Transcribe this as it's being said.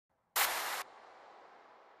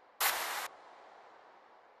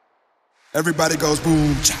Everybody goes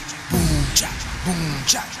boom cha, boom cha, boom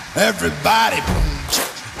cha. Everybody boom cha,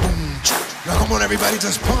 boom cha. Now come on, everybody,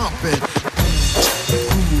 just pump it. Boom cha,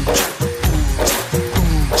 boom cha,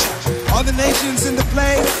 boom cha. All the nations in the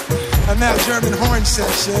place, and now German horn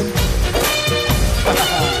section.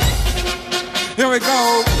 Here we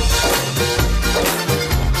go.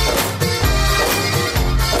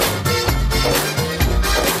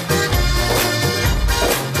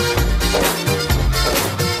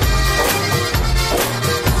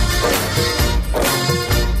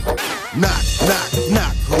 Knock, knock,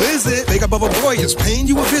 knock, who is it? Bega Bubba Boy is paying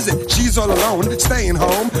you a visit. She's all alone, staying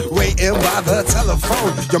home, waiting by the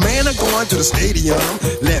telephone. Your man are going to the stadium.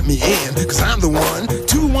 Let me in, cause I'm the one.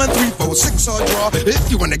 2, 1, 3, 4, 6 or draw.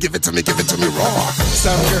 If you wanna give it to me raw.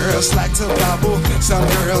 Some girls like to bobble, some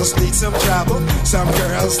girls need some trouble. Some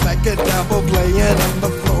girls like a double playing on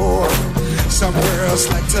the floor. Some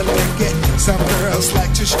girls like to lick it, some girls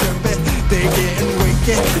like to strip it. They getting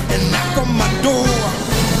wicked and knock on my door.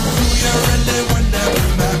 Do you really wanna be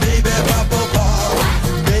my baby bubble ball?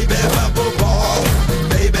 Baby bubble ball,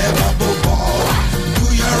 baby bubble ball. Do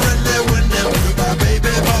you really wanna be my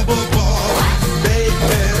baby bubble ball?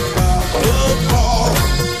 Baby bubble ball.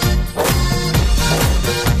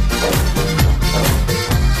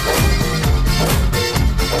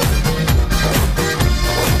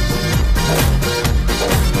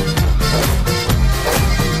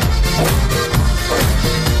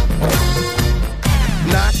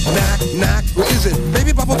 Knock, knock, knock, who is it?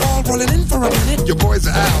 Baby bubble ball rolling in for a minute. Your boys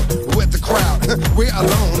are out with the crowd. We're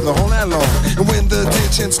alone the whole night long. And when the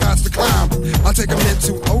tension starts to climb, I'll take them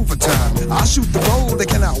into overtime. I'll shoot the goal, they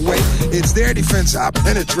cannot wait. It's their defense, I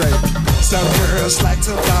penetrate. Some girls like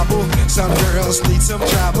to bobble, some girls need some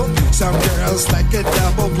trouble. Some girls like a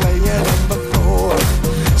double playing on the floor.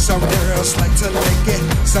 Some girls like to lick it,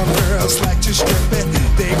 some girls like to strip it.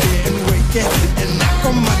 They getting wicked and knock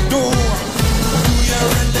on my door. Do you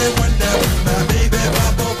really wanna be my baby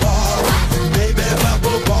bubble ball? Baby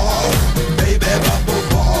bubble ball, baby bubble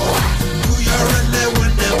ball. Do you really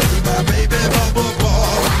wanna be my baby bubble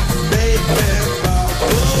ball? Baby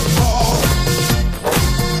bubble ball.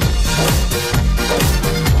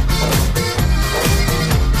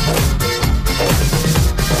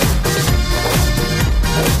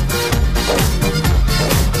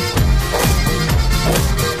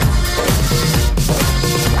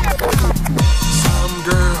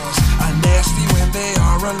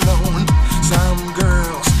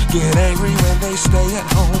 Get angry when they stay at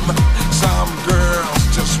home. Some girls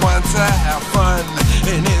just want to have fun,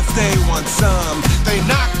 and if they want some, they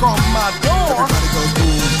knock on my door.